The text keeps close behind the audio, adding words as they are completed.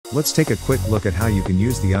Let's take a quick look at how you can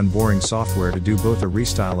use the Unboring software to do both a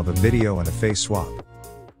restyle of a video and a face swap.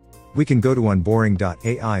 We can go to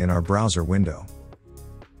unboring.ai in our browser window.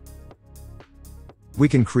 We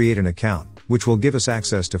can create an account, which will give us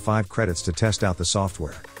access to 5 credits to test out the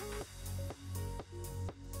software.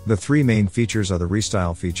 The 3 main features are the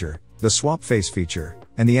Restyle feature, the Swap Face feature,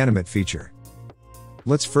 and the Animate feature.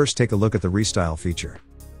 Let's first take a look at the Restyle feature.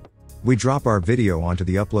 We drop our video onto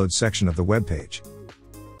the Upload section of the web page.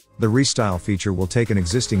 The Restyle feature will take an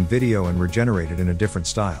existing video and regenerate it in a different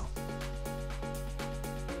style.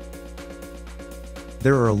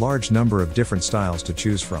 There are a large number of different styles to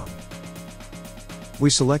choose from.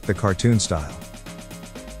 We select the cartoon style.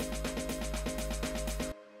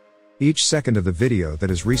 Each second of the video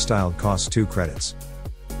that is restyled costs 2 credits.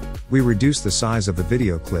 We reduce the size of the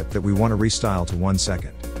video clip that we want to restyle to 1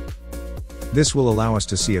 second. This will allow us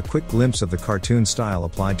to see a quick glimpse of the cartoon style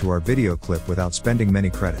applied to our video clip without spending many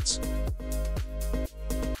credits.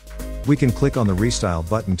 We can click on the Restyle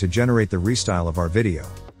button to generate the restyle of our video.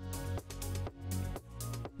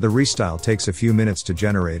 The restyle takes a few minutes to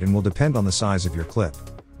generate and will depend on the size of your clip.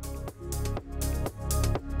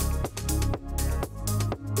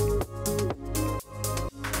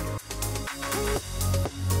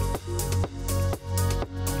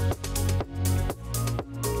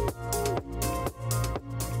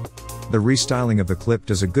 The restyling of the clip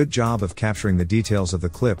does a good job of capturing the details of the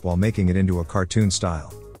clip while making it into a cartoon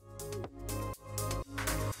style.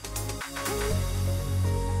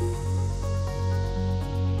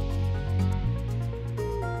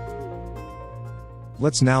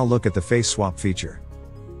 Let's now look at the face swap feature.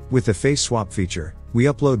 With the face swap feature, we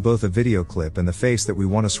upload both a video clip and the face that we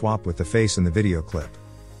want to swap with the face in the video clip.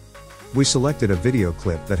 We selected a video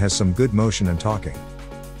clip that has some good motion and talking.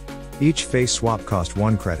 Each face swap cost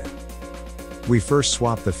 1 credit. We first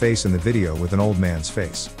swap the face in the video with an old man's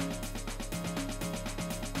face.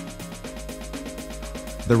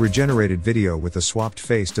 The regenerated video with the swapped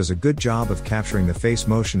face does a good job of capturing the face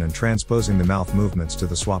motion and transposing the mouth movements to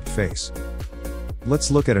the swapped face.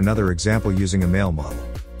 Let's look at another example using a male model.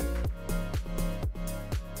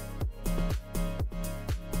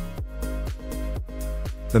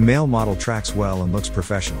 The male model tracks well and looks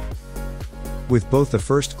professional. With both the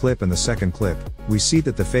first clip and the second clip, we see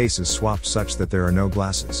that the face is swapped such that there are no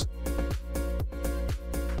glasses.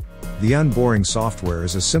 The Unboring software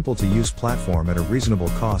is a simple to use platform at a reasonable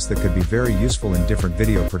cost that could be very useful in different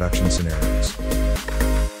video production scenarios.